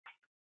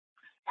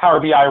Power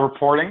BI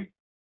reporting.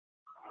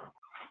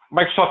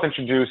 Microsoft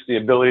introduced the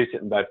ability to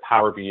embed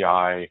Power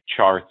BI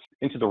charts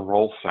into the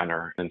Role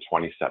Center in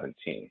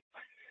 2017.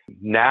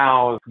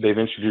 Now they've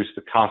introduced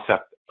the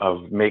concept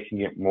of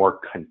making it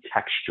more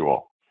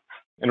contextual.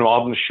 And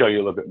I'm going to show you a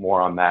little bit more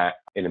on that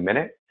in a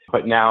minute.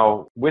 But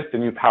now with the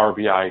new Power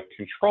BI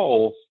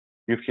controls,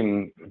 you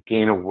can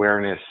gain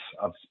awareness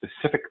of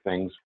specific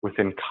things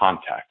within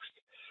context.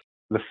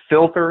 The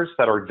filters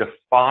that are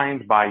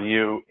defined by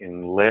you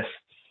in lists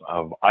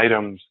of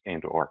items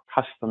and or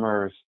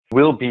customers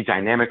will be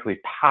dynamically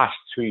passed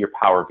to your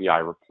Power BI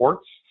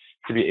reports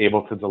to be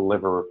able to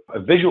deliver a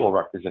visual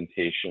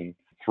representation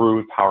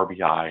through Power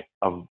BI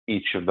of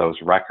each of those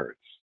records.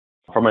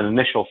 From an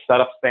initial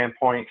setup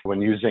standpoint,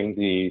 when using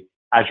the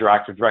Azure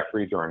Active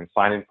Directory during the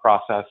sign-in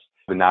process,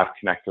 the NAV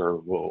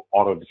connector will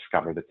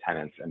auto-discover the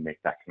tenants and make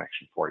that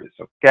connection for you.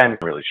 So again, it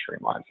really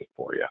streamlines it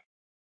for you.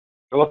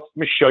 So let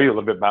me show you a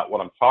little bit about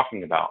what I'm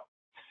talking about.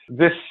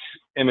 This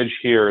image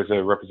here is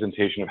a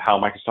representation of how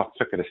Microsoft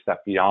took it a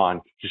step beyond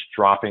just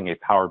dropping a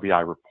Power BI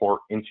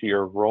report into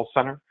your Role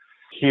Center.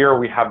 Here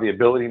we have the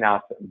ability now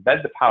to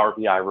embed the Power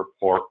BI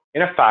report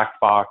in a fact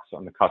box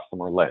on the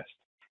customer list.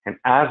 And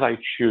as I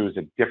choose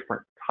a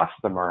different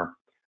customer,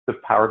 the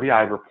Power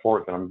BI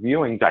report that I'm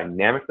viewing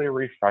dynamically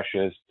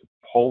refreshes to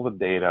pull the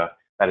data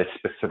that is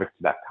specific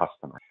to that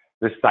customer.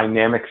 This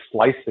dynamic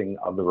slicing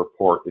of the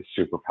report is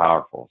super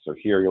powerful. So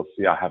here you'll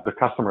see I have the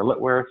customer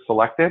litware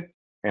selected,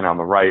 and on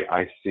the right,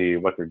 I see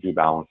what their due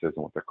balance is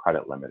and what their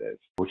credit limit is,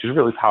 which is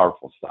really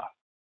powerful stuff.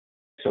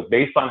 So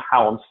based on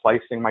how I'm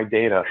slicing my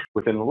data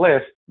within the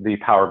list, the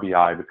Power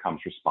BI becomes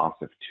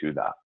responsive to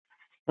that.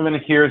 And then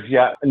here's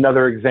yet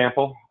another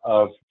example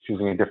of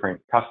choosing a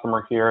different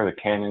customer here, the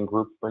Canyon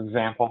Group, for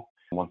example.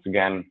 Once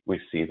again, we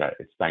see that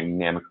it's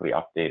dynamically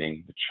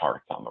updating the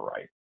charts on the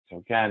right. So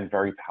again,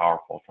 very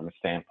powerful from a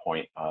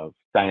standpoint of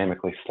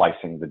dynamically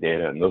slicing the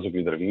data. And those of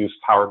you that have used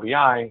Power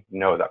BI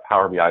know that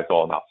Power BI is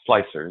all about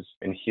slicers.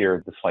 And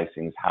here the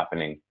slicing is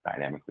happening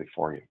dynamically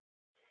for you.